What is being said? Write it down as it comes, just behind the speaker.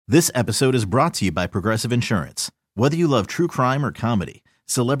This episode is brought to you by Progressive Insurance. Whether you love true crime or comedy,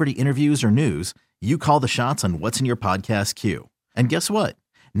 celebrity interviews or news, you call the shots on what's in your podcast queue. And guess what?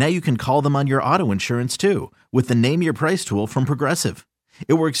 Now you can call them on your auto insurance too with the Name Your Price tool from Progressive.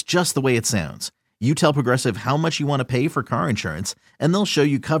 It works just the way it sounds. You tell Progressive how much you want to pay for car insurance, and they'll show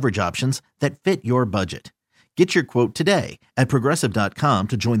you coverage options that fit your budget. Get your quote today at Progressive.com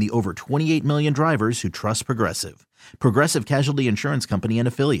to join the over 28 million drivers who trust Progressive. Progressive Casualty Insurance Company and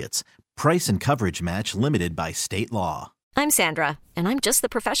Affiliates. Price and coverage match limited by state law. I'm Sandra, and I'm just the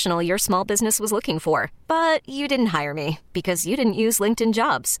professional your small business was looking for. But you didn't hire me because you didn't use LinkedIn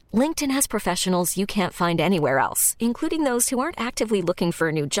Jobs. LinkedIn has professionals you can't find anywhere else, including those who aren't actively looking for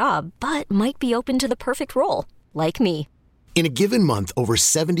a new job, but might be open to the perfect role, like me. In a given month, over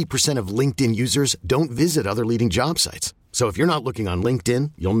 70% of LinkedIn users don't visit other leading job sites. So if you're not looking on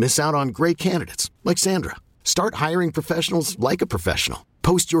LinkedIn, you'll miss out on great candidates like Sandra. Start hiring professionals like a professional.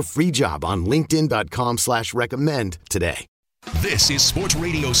 Post your free job on linkedin.com/recommend today. This is Sports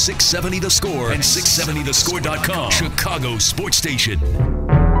Radio 670 The Score and 670thescore.com. Chicago Sports Station.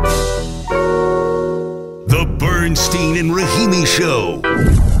 The Bernstein and Rahimi Show.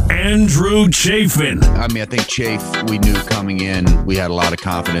 Andrew Chafin. I mean, I think Chafe, we knew coming in, we had a lot of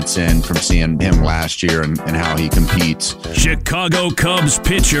confidence in from seeing him last year and how he competes. Chicago Cubs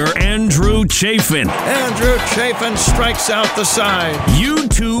pitcher Andrew Chafin. Andrew Chafin strikes out the side.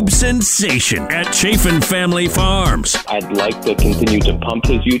 YouTube sensation at Chafin Family Farms. I'd like to continue to pump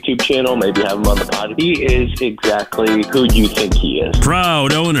his YouTube channel, maybe have him on the pod. He is exactly who you think he is.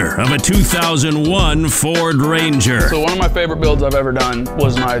 Proud owner of a 2001 Ford Ranger. So one of my favorite builds I've ever done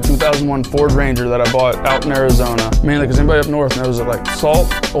was my 2001 Ford Ranger that I bought out in Arizona. Mainly because anybody up north knows that, like, salt,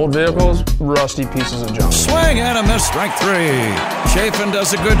 old vehicles, rusty pieces of junk. Swing and a miss, strike three. Chafin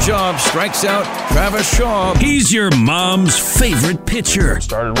does a good job, strikes out Travis Shaw. He's your mom's favorite pitcher.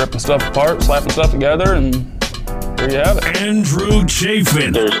 Started ripping stuff apart, slapping stuff together, and there you have it. Andrew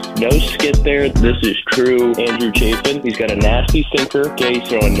Chafin. There's no skit there. This is true Andrew Chafin. He's got a nasty sinker. Okay, he's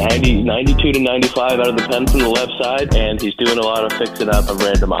throwing 92 to 95 out of the pen from the left side, and he's doing a lot of fixing up of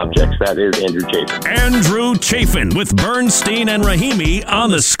random objects. That is Andrew Chafin. Andrew Chafin with Bernstein and Rahimi on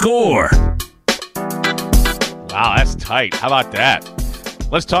The Score. Wow, that's tight. How about that?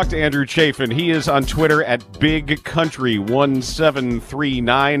 Let's talk to Andrew Chafin. He is on Twitter at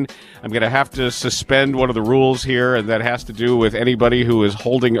BigCountry1739. I'm going to have to suspend one of the rules here, and that has to do with anybody who is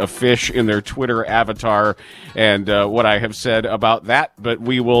holding a fish in their Twitter avatar and what I have said about that. But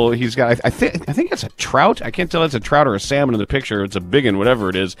we will. He's got. I think it's a trout. I can't tell if it's a trout or a salmon in the picture. It's a big one, whatever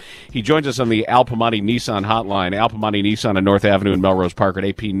it is. He joins us on the Al Piemonte Nissan hotline. Al Piemonte Nissan on North Avenue in Melrose Park at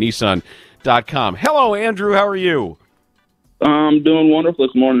apnissan.com. Hello, Andrew. How are you? I'm doing wonderful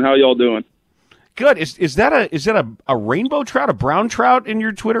this morning. How y'all doing? Good. Is that a rainbow trout, a brown trout in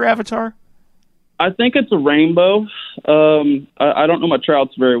your Twitter avatar? I think it's a rainbow. I don't know my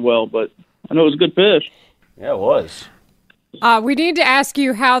trouts very well, but I know it was a good fish. Yeah, it was. We need to ask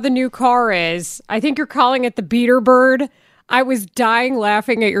you how the new car is. I think you're calling it the Beater Bird. I was dying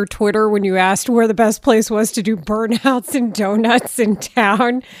laughing at your Twitter when you asked where the best place was to do burnouts and donuts in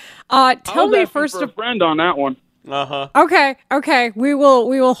town. Tell me first a friend on that one. Uh-huh. Okay. We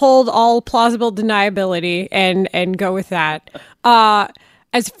will hold all plausible deniability and go with that.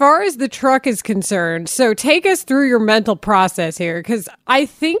 As far as the truck is concerned, so take us through your mental process here, because I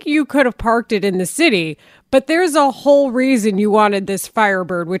think you could have parked it in the city, but there's a whole reason you wanted this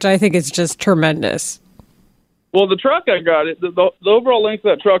Firebird, which I think is just tremendous. Well, the truck I got, the overall length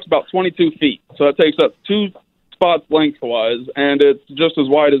of that truck's about 22 feet, so it takes up 2 spots lengthwise, and it's just as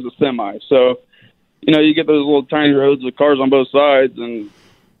wide as a semi, so you know, you get those little tiny roads with cars on both sides, and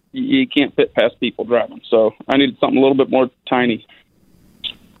you can't fit past people driving. So I needed something a little bit more tiny.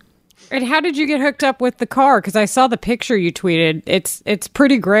 And how did you get hooked up with the car? Because I saw the picture you tweeted. It's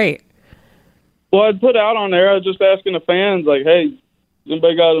pretty great. Well, I'd put out on there, I was just asking the fans, like, hey,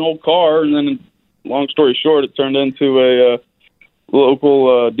 anybody got an old car? And then, long story short, it turned into a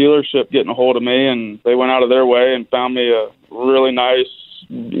local dealership getting a hold of me, and they went out of their way and found me a really nice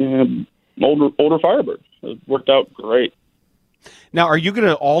older Firebird. It worked out great. Now, are you going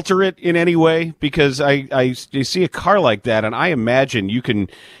to alter it in any way? Because I see a car like that, and I imagine you can,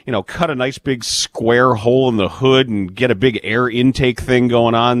 cut a nice big square hole in the hood and get a big air intake thing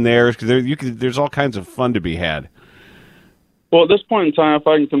going on there. There's all kinds of fun to be had. Well, at this point in time, if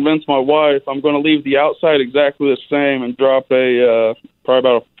I can convince my wife, I'm going to leave the outside exactly the same and drop a probably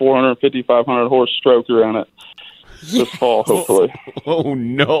about a 450, 500 horse stroker in it this fall, hopefully. Oh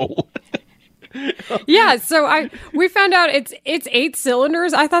no. Yeah, so we found out it's 8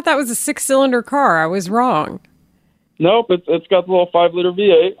 cylinders. I thought that was a 6-cylinder car. I was wrong. Nope, it's got the little 5-liter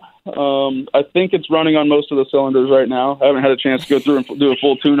V8. I think it's running on most of the cylinders right now. I haven't had a chance to go through and do a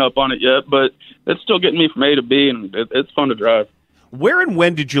full tune-up on it yet, but it's still getting me from A to B, and it's fun to drive. Where and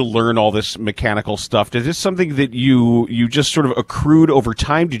when did you learn all this mechanical stuff? Is this something that you just sort of accrued over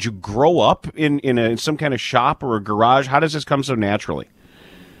time? Did you grow up in some kind of shop or a garage? How does this come so naturally?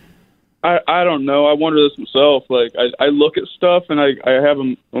 I don't know. I wonder this myself. Like, I look at stuff, and I have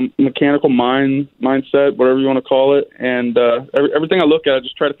a mechanical mindset, whatever you want to call it, and everything I look at, I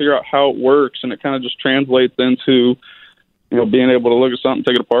just try to figure out how it works, and it kind of just translates into, being able to look at something,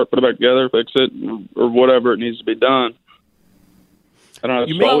 take it apart, put it back together, fix it, or whatever it needs to be done. I don't know.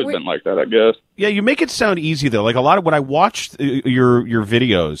 It's always been like that, I guess. Yeah, you make it sound easy, though. Like a lot of when I watched your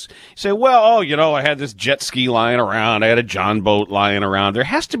videos, you say, well, I had this jet ski lying around. I had a John boat lying around. There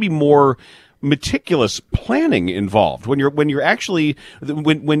has to be more meticulous planning involved when you're actually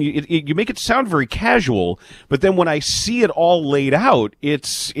when you make it sound very casual, but then when I see it all laid out,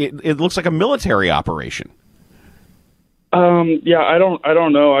 it looks like a military operation. Yeah, I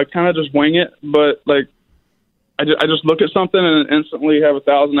don't know. I kind of just wing it, but like, I just look at something and instantly have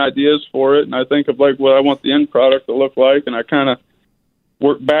 1,000 ideas for it, and I think of like what I want the end product to look like, and I kind of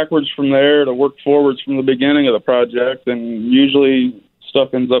work backwards from there to work forwards from the beginning of the project, and usually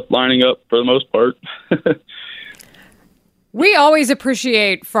stuff ends up lining up for the most part. We always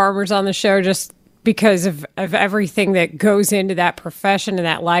appreciate farmers on the show just because of everything that goes into that profession and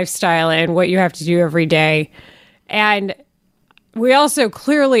that lifestyle and what you have to do every day. And we also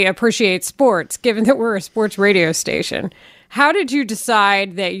clearly appreciate sports, given that we're a sports radio station. How did you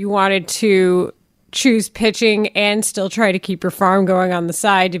decide that you wanted to choose pitching and still try to keep your farm going on the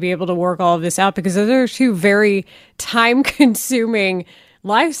side to be able to work all of this out? Because those are two very time-consuming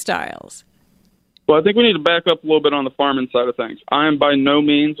lifestyles. Well, I think we need to back up a little bit on the farming side of things. I am by no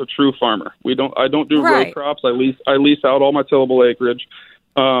means a true farmer. I don't do row crops. I lease out all my tillable acreage.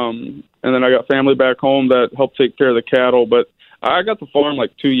 And then I got family back home that help take care of the cattle, but I got the farm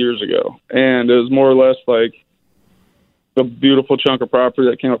like 2 years ago, and it was more or less like a beautiful chunk of property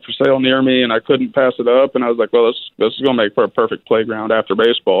that came up for sale near me, and I couldn't pass it up. And I was like, well, this is going to make for a perfect playground after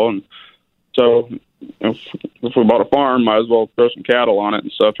baseball. And so if we bought a farm, might as well throw some cattle on it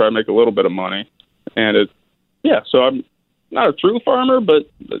and stuff, try to make a little bit of money. And so I'm not a true farmer, but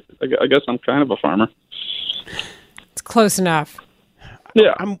I guess I'm kind of a farmer. It's close enough.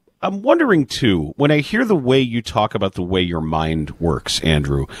 Yeah. I'm wondering, too, when I hear the way you talk about the way your mind works,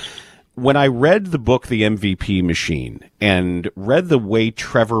 Andrew, when I read the book, The MVP Machine, and read the way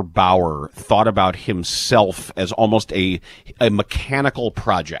Trevor Bauer thought about himself as almost a mechanical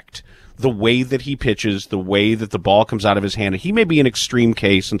project, the way that he pitches, the way that the ball comes out of his hand, he may be an extreme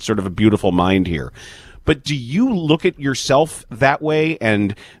case and sort of a beautiful mind here, but do you look at yourself that way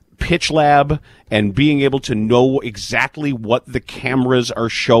and Pitch Lab and being able to know exactly what the cameras are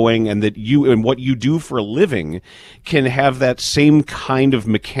showing and that you and what you do for a living can have that same kind of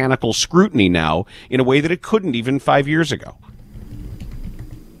mechanical scrutiny now in a way that it couldn't even 5 years ago?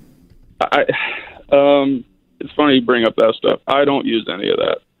 It's funny you bring up that stuff. I don't use any of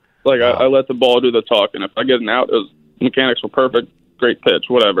that. Like, I let the ball do the talking. If I get an out, mechanics were perfect, great pitch,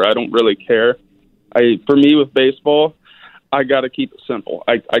 whatever. I don't really care. For me with baseball, I got to keep it simple.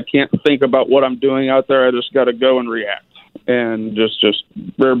 I can't think about what I'm doing out there. I just got to go and react and just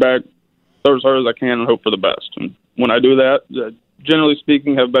rear back, throw as hard as I can and hope for the best. And when I do that, generally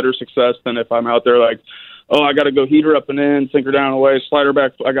speaking, have better success than if I'm out there like, oh, I got to go heater up and in, sinker down and away, slider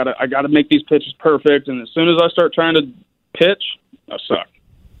back. I got to make these pitches perfect. And as soon as I start trying to pitch, I suck.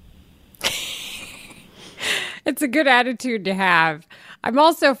 It's a good attitude to have. I'm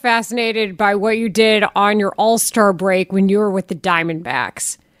also fascinated by what you did on your All-Star break when you were with the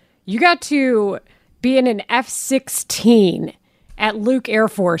Diamondbacks. You got to be in an F-16 at Luke Air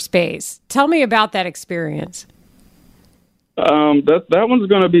Force Base. Tell me about that experience. That one's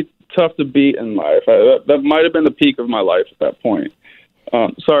going to be tough to beat in life. That might have been the peak of my life at that point.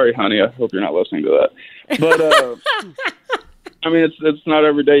 Sorry, honey. I hope you're not listening to that. But I mean, it's not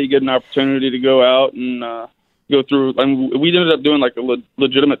every day you get an opportunity to go out and go through. I mean, we ended up doing like a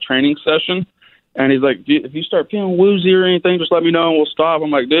legitimate training session, and he's like, if you start feeling woozy or anything, just let me know and we'll stop.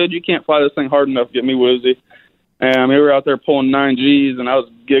 I'm like, dude, you can't fly this thing hard enough to get me woozy. And we were out there pulling 9Gs, and I was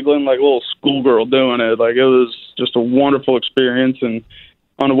giggling like a little schoolgirl doing it. Like, it was just a wonderful experience. And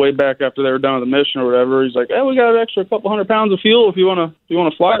on the way back after they were done with the mission or whatever, he's like, hey, we got an extra couple 100 pounds of fuel if you want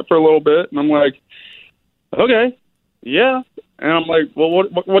to fly it for a little bit. And I'm like, okay, yeah. And I'm like, well,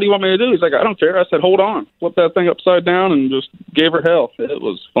 what do you want me to do? He's like, I don't care. I said, hold on. Flip that thing upside down and just gave her hell. It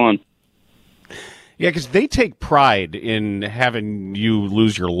was fun. Yeah, because they take pride in having you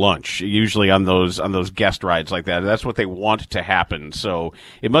lose your lunch, usually on those guest rides like that. That's what they want to happen. So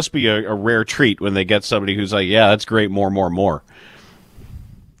it must be a rare treat when they get somebody who's like, yeah, that's great, more.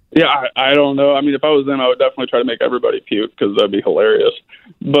 Yeah, I don't know. I mean, if I was them, I would definitely try to make everybody puke because that'd be hilarious.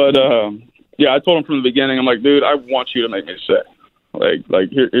 But, yeah, I told him from the beginning, I'm like, dude, I want you to make me sick. Like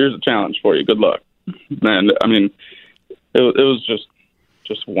here's a challenge for you. Good luck. And, I mean, it was just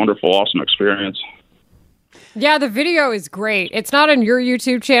a wonderful, awesome experience. Yeah, the video is great. It's not on your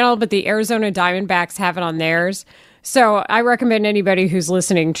YouTube channel, but the Arizona Diamondbacks have it on theirs. So I recommend anybody who's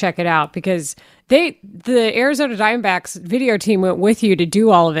listening check it out because the Arizona Diamondbacks video team went with you to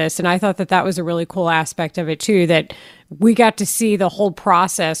do all of this, and I thought that was a really cool aspect of it too. That we got to see the whole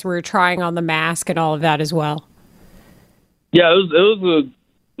process. We were trying on the mask and all of that as well. Yeah, it was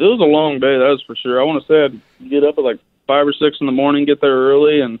a long day. That was for sure. I want to say I'd get up at like 5 or 6 in the morning, get there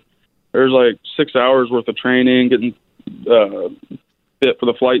early, and there's like 6 hours worth of training, getting fit for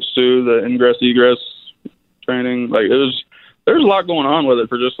the flight suit, the ingress egress training. Like there's a lot going on with it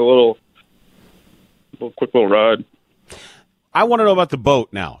for just a quick little ride. I want to know about the boat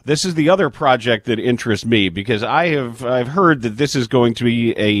now. This is the other project that interests me because I've heard that this is going to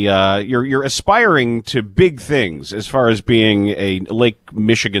be you're aspiring to big things as far as being a Lake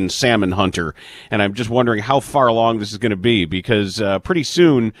Michigan salmon hunter, and I'm just wondering how far along this is going to be because pretty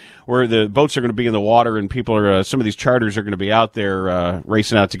soon where the boats are going to be in the water and people are some of these charters are going to be out there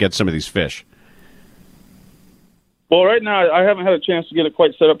racing out to get some of these fish. Well, right now I haven't had a chance to get it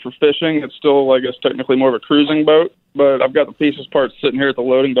quite set up for fishing. It's still, I guess, technically more of a cruising boat, but I've got the pieces parts sitting here at the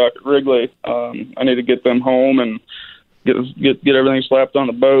loading dock at Wrigley. I need to get them home and get everything slapped on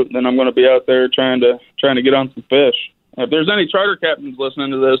the boat. And then I'm going to be out there trying to get on some fish. If there's any charter captains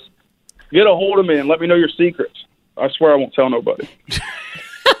listening to this, get a hold of me and let me know your secrets. I swear I won't tell nobody.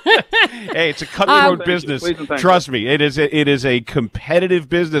 Hey, it's a cutthroat business. Trust me, it is a competitive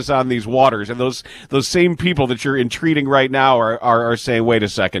business on these waters, and those same people that you're entreating right now are saying, "Wait a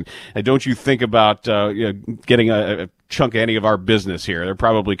second, don't you think about getting a chunk of any of our business here?" They're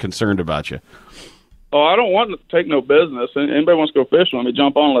probably concerned about you. Oh, I don't want to take no business. Anybody wants to go fishing? Let me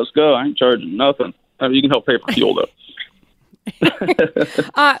jump on. Let's go. I ain't charging nothing. I mean, you can help pay for fuel though.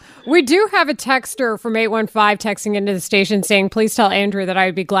 We do have a texter from 815 texting into the station saying, please tell Andrew that I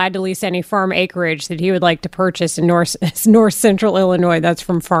would be glad to lease any farm acreage that he would like to purchase in North Central Illinois. That's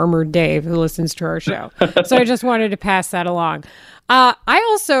from Farmer Dave, who listens to our show. So I just wanted to pass that along. I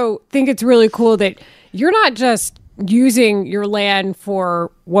also think it's really cool that you're not just using your land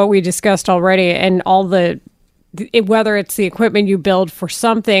for what we discussed already and all whether it's the equipment you build for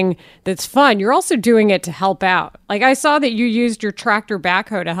something that's fun, you're also doing it to help out. Like I saw that you used your tractor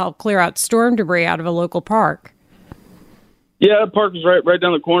backhoe to help clear out storm debris out of a local park. Yeah, the park is right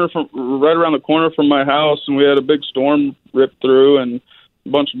around the corner from my house, and we had a big storm rip through and a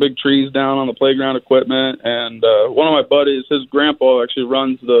bunch of big trees down on the playground equipment. And one of my buddies, his grandpa actually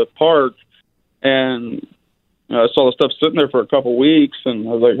runs the park, and I saw the stuff sitting there for a couple weeks, and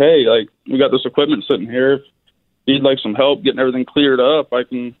I was like, hey, like we got this equipment sitting here. If you'd like some help getting everything cleared up, I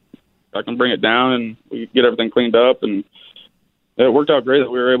can bring it down and we get everything cleaned up. And it worked out great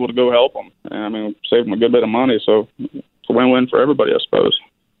that we were able to go help them. And I mean, saved them a good bit of money. So it's a win-win for everybody, I suppose.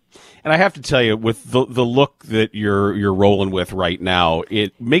 And I have to tell you, with the look that you're rolling with right now,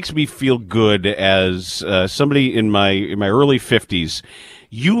 it makes me feel good as somebody in my early 50s.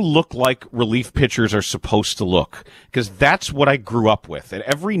 You look like relief pitchers are supposed to look, because that's what I grew up with. And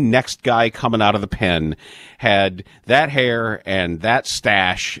every next guy coming out of the pen had that hair and that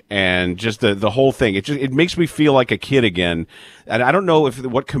stash and just the whole thing. It makes me feel like a kid again. And I don't know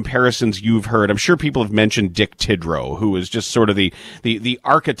what comparisons you've heard. I'm sure people have mentioned Dick Tidrow, who is just sort of the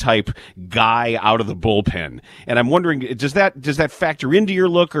archetype guy out of the bullpen. And I'm wondering, does that factor into your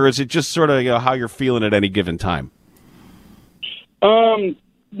look, or is it just sort of how you're feeling at any given time?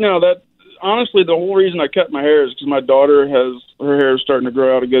 No, that honestly, the whole reason I cut my hair is because my daughter her hair is starting to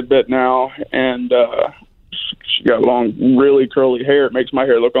grow out a good bit now, and she got long, really curly hair. It makes my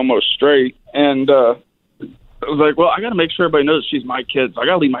hair look almost straight. And I was like, well, I got to make sure everybody knows she's my kid, so I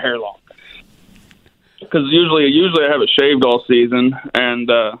got to leave my hair long. Because usually I have it shaved all season, and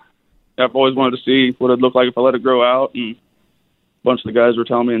I've always wanted to see what it'd look like if I let it grow out. And a bunch of the guys were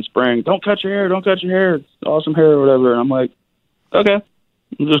telling me in spring, don't cut your hair, it's awesome hair or whatever. And I'm like, okay,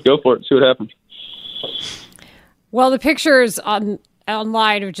 just go for it, see what happens. Well, the pictures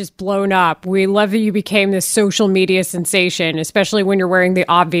online have just blown up. We love that you became this social media sensation, especially when you're wearing the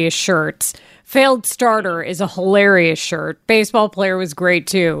obvious shirts. Failed Starter is a hilarious shirt. Baseball Player was great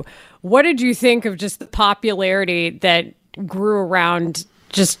too. What did you think of just the popularity that grew around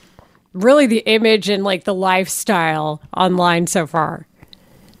just really the image and like the lifestyle online so far?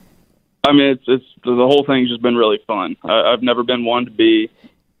 I mean, it's the whole thing's just been really fun. I've never been one to be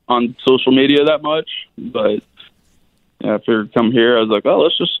on social media that much, but after come here, I was like, oh,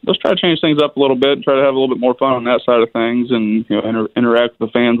 let's try to change things up a little bit and try to have a little bit more fun on that side of things, and interact with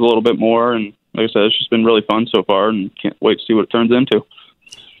the fans a little bit more. And like I said, it's just been really fun so far, and can't wait to see what it turns into.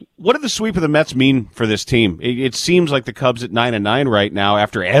 What did the sweep of the Mets mean for this team? It seems like the Cubs at 9-9 right now,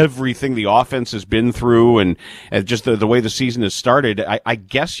 after everything the offense has been through and just the way the season has started. I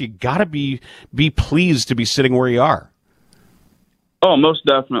guess you got to be pleased to be sitting where you are. Oh, most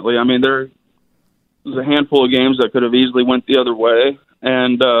definitely. I mean, there's a handful of games that could have easily went the other way,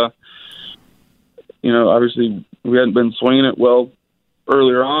 and obviously we hadn't been swinging it well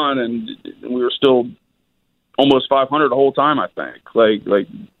earlier on, and we were still almost 500 the whole time. I think like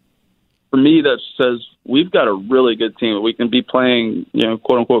for me, that says we've got a really good team. We can be playing,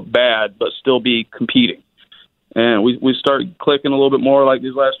 quote unquote bad, but still be competing. And we started clicking a little bit more like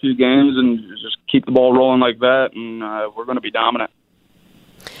these last few games, and just keep the ball rolling like that, and we're going to be dominant.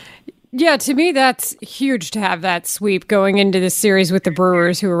 Yeah, to me, that's huge to have that sweep going into this series with the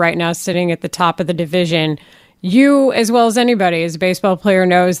Brewers, who are right now sitting at the top of the division. You, as well as anybody, as a baseball player,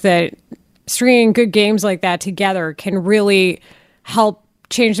 knows that stringing good games like that together can really help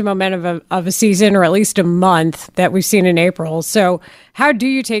change the momentum of a season, or at least a month that we've seen in April. So how do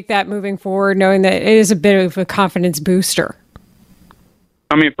you take that moving forward, knowing that it is a bit of a confidence booster?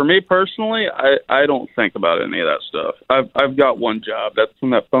 I mean, for me personally, I don't think about any of that stuff. I've got one job. That's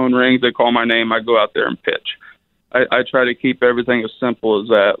when that phone rings, they call my name, I go out there and pitch. I try to keep everything as simple as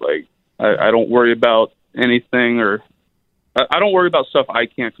that. Like, I don't worry about anything, or I don't worry about stuff I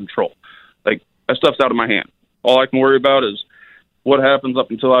can't control. Like, that stuff's out of my hand. All I can worry about is what happens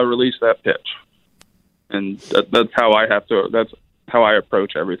up until I release that pitch. And that's how that's how I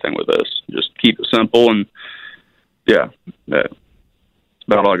approach everything with this. Just keep it simple, and that's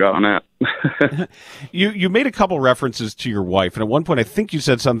about all I got on that. You made a couple references to your wife, and at one point I think you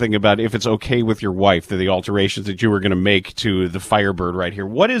said something about if it's okay with your wife, the alterations that you were going to make to the Firebird right here.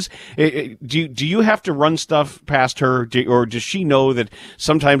 What is, do you have to run stuff past her, or does she know that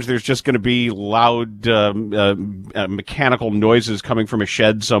sometimes there's just going to be loud mechanical noises coming from a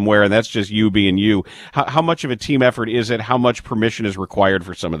shed somewhere, and that's just you being you? How much of a team effort is it? How much permission is required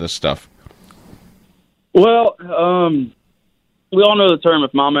for some of this stuff? Well, we all know the term,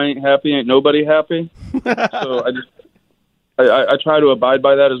 if mama ain't happy, ain't nobody happy. So I try to abide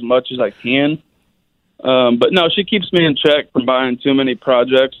by that as much as I can. But no, she keeps me in check from buying too many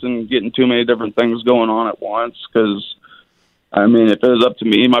projects and getting too many different things going on at once. Because, I mean, if it was up to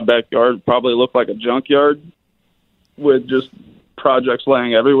me, my backyard would probably look like a junkyard with just projects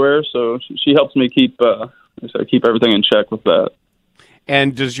laying everywhere. So she helps me keep everything in check with that.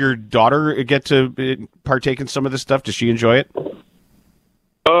 And does your daughter get to partake in some of this stuff? Does she enjoy it?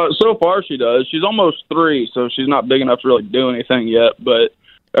 So far she does. She's almost 3, so she's not big enough to really do anything yet. But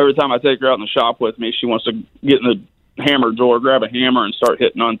every time I take her out in the shop with me, she wants to get in the hammer drawer, grab a hammer, and start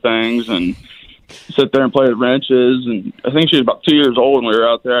hitting on things and sit there and play with wrenches. And I think she was about 2 years old when we were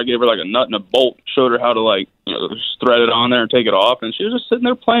out there. I gave her like a nut and a bolt, showed her how to just thread it on there and take it off. And she was just sitting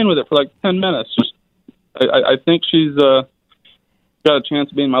there playing with it for like 10 minutes. I think she's got a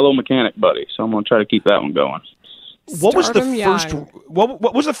chance of being my little mechanic buddy, so I'm going to try to keep that one going. What was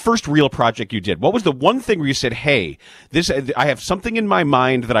the first real project you did? What was the one thing where you said, "Hey, I have something in my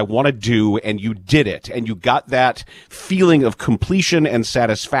mind that I want to do," and you did it, and you got that feeling of completion and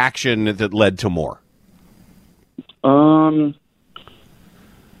satisfaction that led to more? I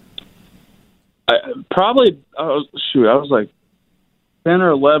was like 10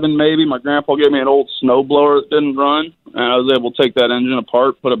 or 11 maybe. My grandpa gave me an old snowblower that didn't run, and I was able to take that engine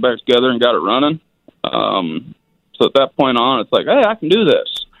apart, put it back together, and got it running. So at that point on, it's like, hey, I can do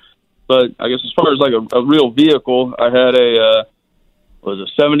this. But I guess as far as like a real vehicle, I had a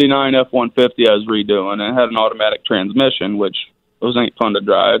 79 F-150 I was redoing, and it had an automatic transmission, which those ain't fun to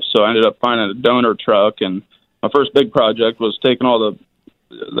drive. So I ended up finding a donor truck, and my first big project was taking all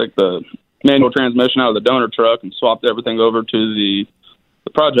the manual transmission out of the donor truck and swapped everything over to the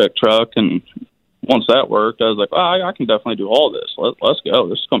project truck. And once that worked, I was like, I can definitely do all this. Let's go.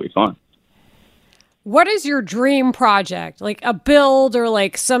 This is going to be fun. What is your dream project? Like a build or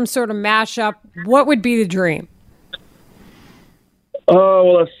like some sort of mashup? What would be the dream?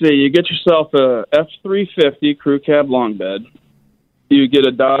 Well, let's see. You get yourself a F-350 crew cab long bed. You get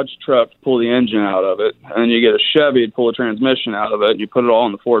a Dodge truck to pull the engine out of it. And you get a Chevy to pull the transmission out of it. And you put it all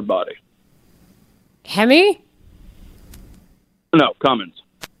in the Ford body. Hemi? No, Cummins.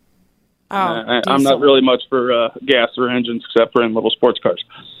 Oh, I'm not really much for gas or engines except for in little sports cars.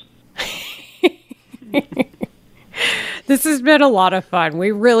 This has been a lot of fun.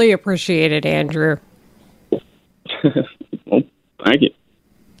 We really appreciate it, Andrew. Well, thank you.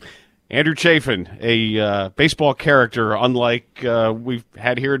 Andrew Chafin, a baseball character unlike we've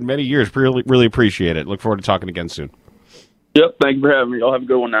had here in many years. Really appreciate it. Look forward to talking again soon. Yep, thank you for having me. Y'all have a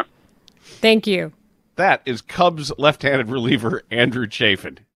good one now. Thank you. That is Cubs left-handed reliever Andrew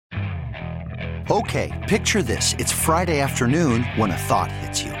Chafin. Okay, picture this. It's Friday afternoon when a thought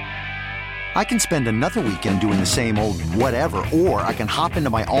hits you. I can spend another weekend doing the same old whatever, or I can hop into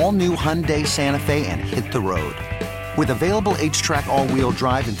my all-new Hyundai Santa Fe and hit the road. With available H-Track all-wheel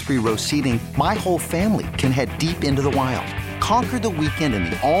drive and 3-row seating, my whole family can head deep into the wild. Conquer the weekend in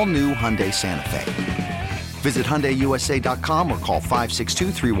the all-new Hyundai Santa Fe. Visit HyundaiUSA.com or call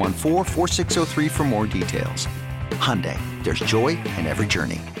 562-314-4603 for more details. Hyundai, there's joy in every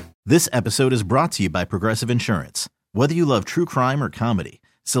journey. This episode is brought to you by Progressive Insurance. Whether you love true crime or comedy,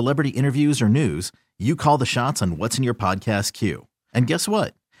 celebrity interviews or news, you call the shots on what's in your podcast queue. And guess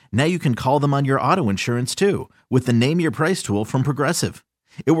what? Now you can call them on your auto insurance too with the Name Your Price tool from Progressive.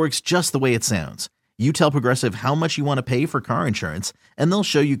 It works just the way it sounds. You tell Progressive how much you want to pay for car insurance, and they'll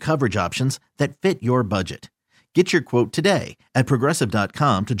show you coverage options that fit your budget. Get your quote today at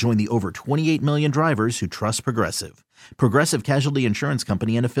Progressive.com to join the over 28 million drivers who trust Progressive. Progressive Casualty Insurance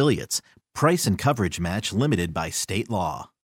Company and Affiliates. Price and coverage match limited by state law.